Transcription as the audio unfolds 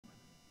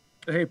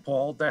Hey,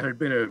 Paul, that had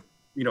been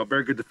a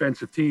very good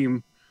defensive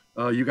team.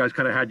 You guys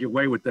kind of had your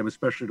way with them,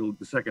 especially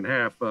the second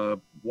half.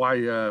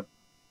 Why,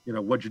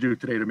 what'd you do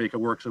today to make it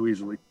work so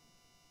easily?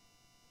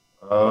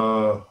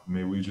 I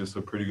mean, we just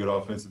a pretty good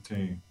offensive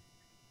team.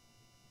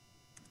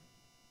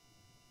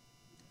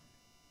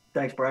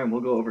 Thanks, Brian.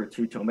 We'll go over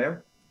to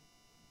Tomer.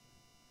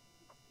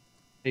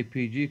 Hey,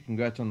 PG,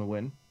 congrats on the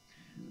win.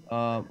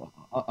 On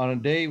a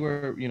day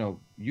where,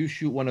 you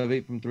shoot 1 of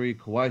 8 from three,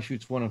 Kawhi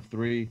shoots 1 of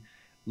 3,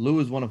 Lou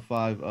is 1 of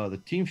 5,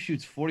 the team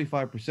shoots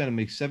 45% and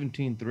makes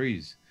 17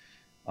 threes.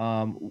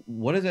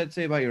 What does that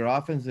say about your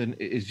offense? And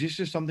is this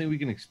just something we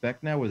can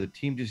expect now where the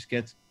team just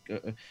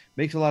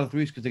makes a lot of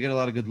threes because they get a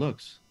lot of good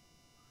looks?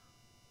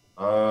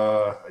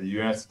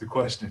 You answered the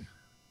question.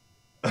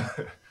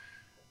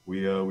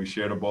 We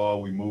share the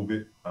ball, we move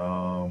it.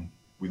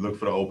 We look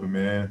for the open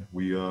man.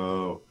 We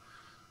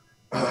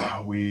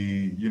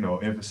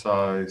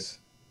emphasize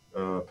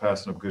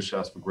passing up good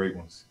shots for great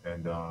ones,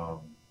 and I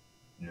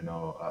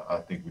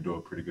think we do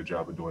a pretty good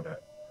job of doing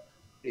that.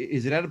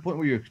 Is it at a point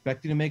where you're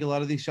expecting to make a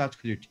lot of these shots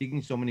because you're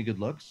taking so many good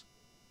looks?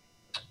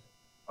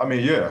 I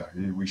mean, yeah,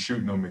 we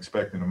shooting them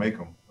expecting to make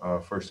them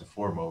first and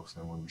foremost,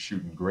 and when we're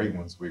shooting great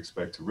ones, we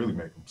expect to really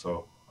make them.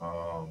 So,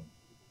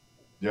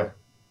 yeah.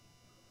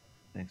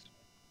 Thanks.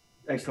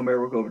 Thanks, Tomer.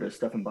 We'll go over to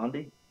Stefan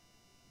Bondi.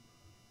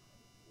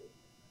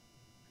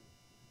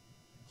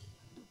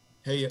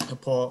 Hey,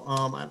 Paul.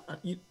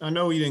 I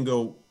know you didn't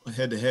go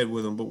head to head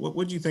with him, but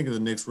what do you think of the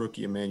Knicks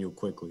rookie Immanuel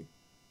Quickley?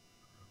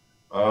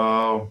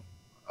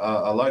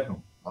 I like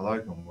him. I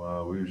like him. We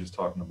were just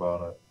talking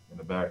about it in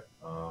the back.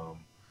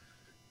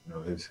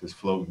 His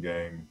float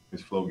game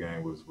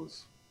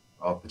was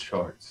off the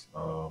charts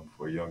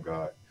for a young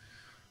guy.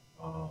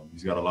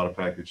 He's got a lot of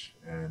package,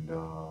 and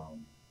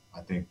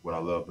I think what I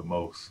love the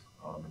most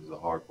is a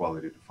hard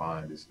quality to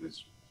find. Is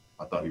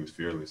I thought he was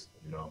fearless.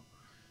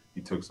 He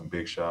took some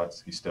big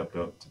shots. He stepped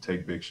up to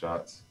take big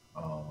shots,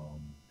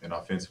 and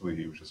offensively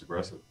he was just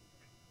aggressive.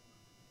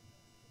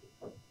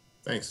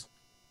 Thanks.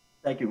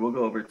 Thank you. We'll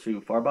go over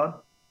to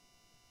Farbod.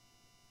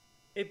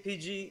 Hey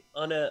PG,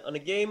 on a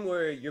game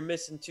where you're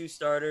missing two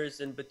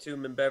starters in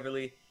Batum and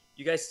Beverly,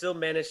 you guys still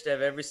managed to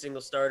have every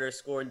single starter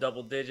score in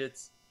double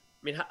digits.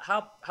 I mean,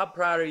 how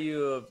proud are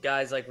you of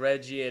guys like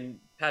Reggie and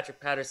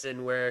Patrick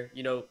Patterson, where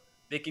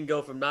they can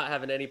go from not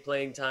having any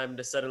playing time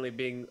to suddenly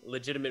being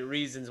legitimate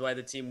reasons why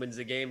the team wins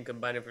the game,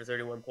 combining for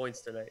 31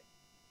 points tonight?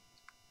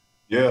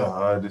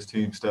 Yeah, this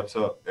team steps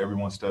up.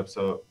 Everyone steps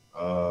up.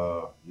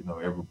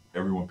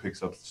 Everyone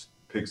picks up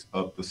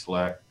the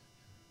slack.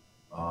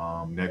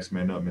 Next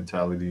man up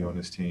mentality on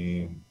this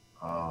team.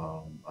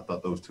 I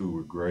thought those two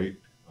were great,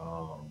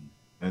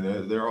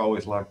 and they're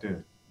always locked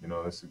in.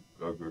 It's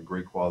a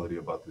great quality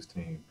about this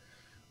team.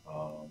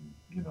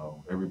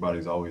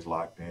 Everybody's always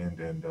locked in,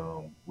 and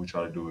we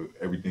try to do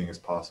everything as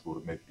possible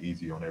to make it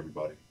easy on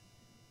everybody.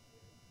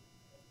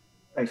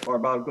 Thanks,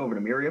 Farbod. Go over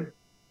to Miriam.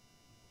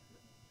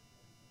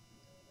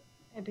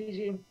 Hey,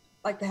 PG,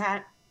 like the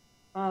hat.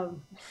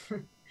 You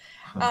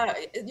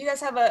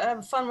guys have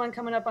a fun one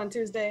coming up on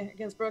Tuesday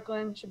against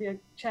Brooklyn. Should be a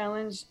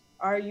challenge.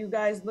 Are you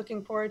guys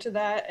looking forward to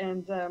that?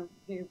 And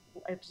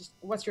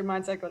what's your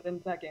mindset going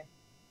into that game?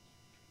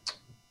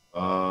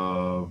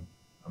 I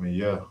mean,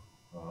 yeah.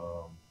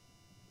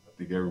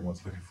 I think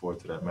everyone's looking forward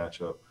to that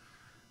matchup.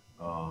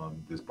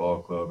 This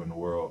ball club in the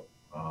world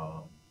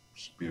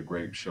should be a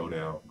great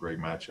showdown, great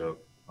matchup.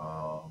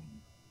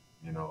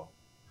 You know,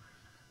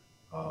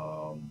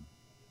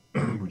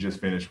 we just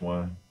finished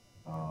one.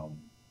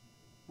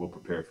 We'll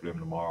prepare for them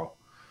tomorrow.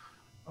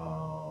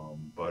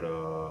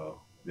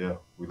 Yeah,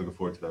 we're looking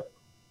forward to that.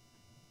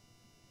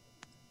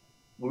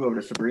 We'll go over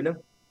to Sabrina.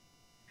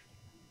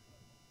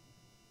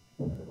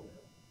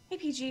 Hey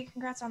PG,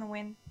 congrats on the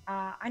win.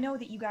 I know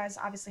that you guys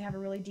obviously have a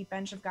really deep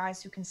bench of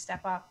guys who can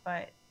step up,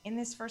 but in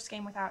this first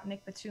game without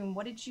Nick Batum,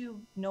 what did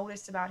you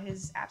notice about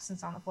his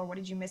absence on the floor? What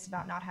did you miss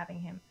about not having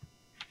him?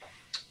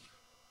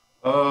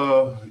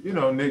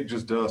 Nick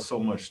just does so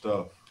much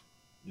stuff.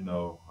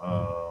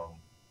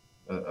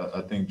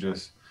 I think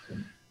just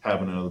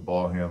having another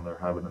ball handler,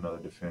 having another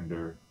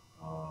defender,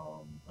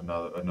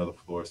 another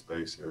floor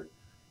spacer.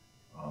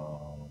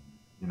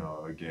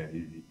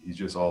 Again, he's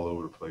just all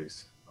over the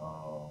place.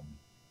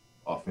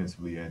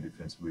 Offensively and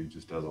defensively,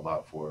 just does a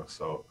lot for us.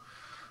 So,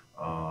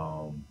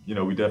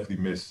 we definitely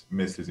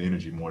miss his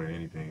energy more than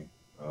anything.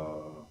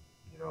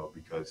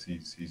 Because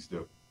he's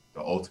the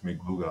ultimate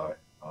glue guy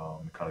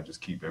to kind of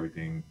just keep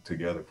everything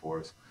together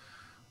for us.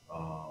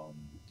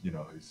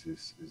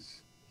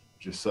 He's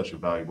just such a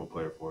valuable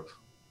player for us.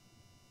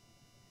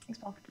 Thanks,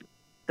 Paul.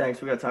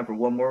 Thanks. We got time for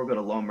one more. We'll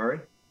go to Lon Murray.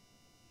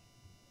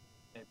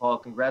 Hey, Paul,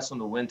 congrats on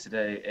the win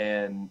today.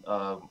 And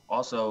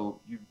also,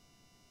 you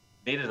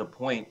made it a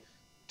point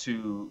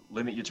to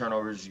limit your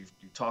turnovers. You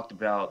talked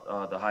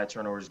about the high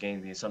turnovers game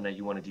being something that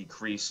you want to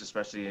decrease,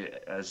 especially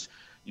as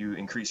you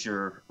increase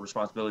your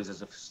responsibilities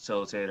as a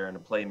facilitator and a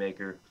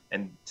playmaker.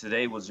 And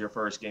today was your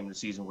first game of the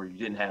season where you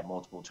didn't have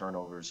multiple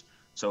turnovers.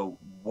 So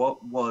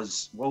what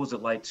was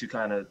it like to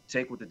kind of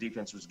take what the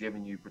defense was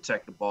giving you,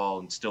 protect the ball,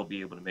 and still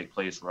be able to make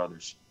plays for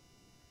others?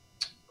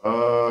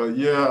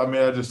 Yeah, I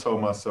mean, I just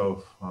told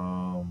myself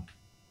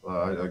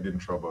I get in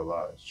trouble a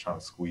lot, just trying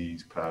to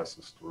squeeze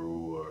passes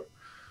through,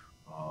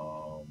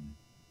 or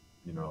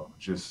you know,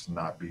 just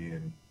not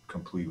being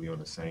completely on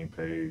the same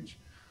page.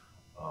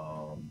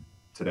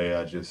 Today,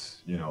 I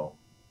just, you know,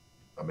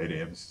 I made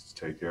an emphasis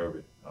to take care of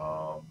it.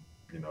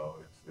 You know,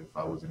 if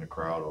I was in the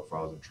crowd or if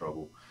I was in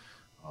trouble,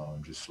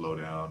 just slow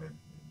down and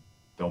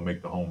don't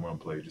make the home run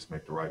play, just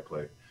make the right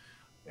play.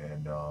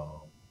 And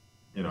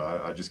you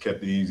know, I just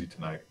kept it easy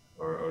tonight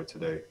or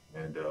today,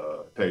 and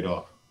it paid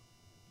off.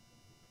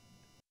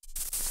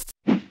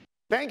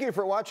 Thank you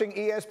for watching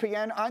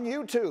ESPN on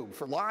YouTube.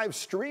 For live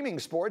streaming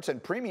sports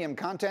and premium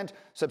content,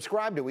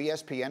 subscribe to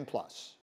ESPN+.